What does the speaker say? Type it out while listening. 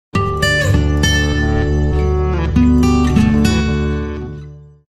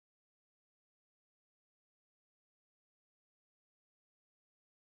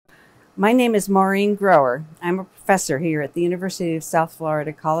My name is Maureen Grower. I'm a professor here at the University of South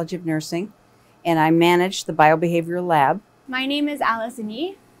Florida College of Nursing, and I manage the biobehavioral lab. My name is Allison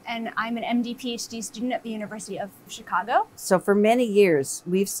Yee, and I'm an MD PhD student at the University of Chicago. So for many years,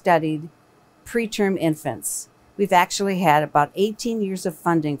 we've studied preterm infants. We've actually had about 18 years of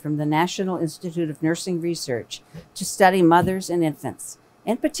funding from the National Institute of Nursing Research to study mothers and infants.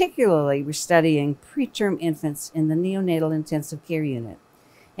 And particularly, we're studying preterm infants in the neonatal intensive care unit.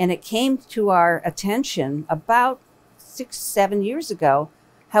 And it came to our attention about 6-7 years ago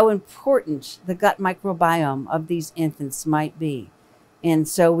how important the gut microbiome of these infants might be. And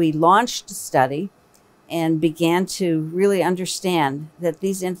so we launched a study and began to really understand that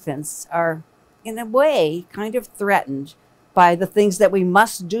these infants are, in a way, kind of threatened by the things that we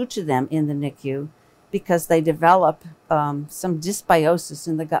must do to them in the NICU because they develop some dysbiosis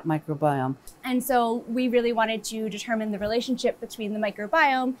in the gut microbiome. And so we really wanted to determine the relationship between the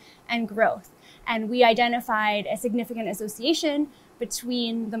microbiome and growth. And we identified a significant association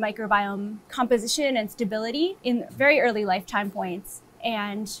between the microbiome composition and stability in very early lifetime points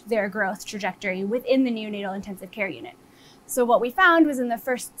and their growth trajectory within the neonatal intensive care unit. So what we found was in the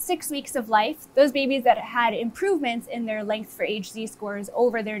first 6 weeks of life, those babies that had improvements in their length for age Z-scores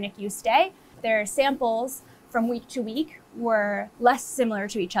over their NICU stay, their samples from week to week were less similar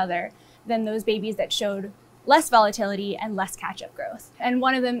to each other than those babies that showed less volatility and less catch-up growth. And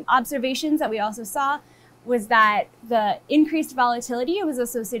one of the observations that we also saw was that the increased volatility was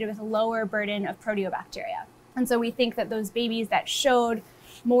associated with a lower burden of proteobacteria. And so we think that those babies that showed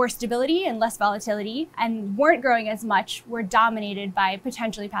more stability and less volatility and weren't growing as much were dominated by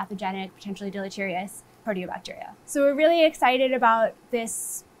potentially pathogenic, potentially deleterious proteobacteria. So we're really excited about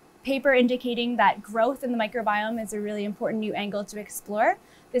this paper indicating that growth in the microbiome is a really important new angle to explore.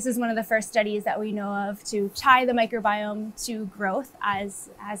 This is one of the first studies that we know of to tie the microbiome to growth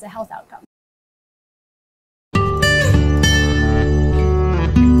as a health outcome.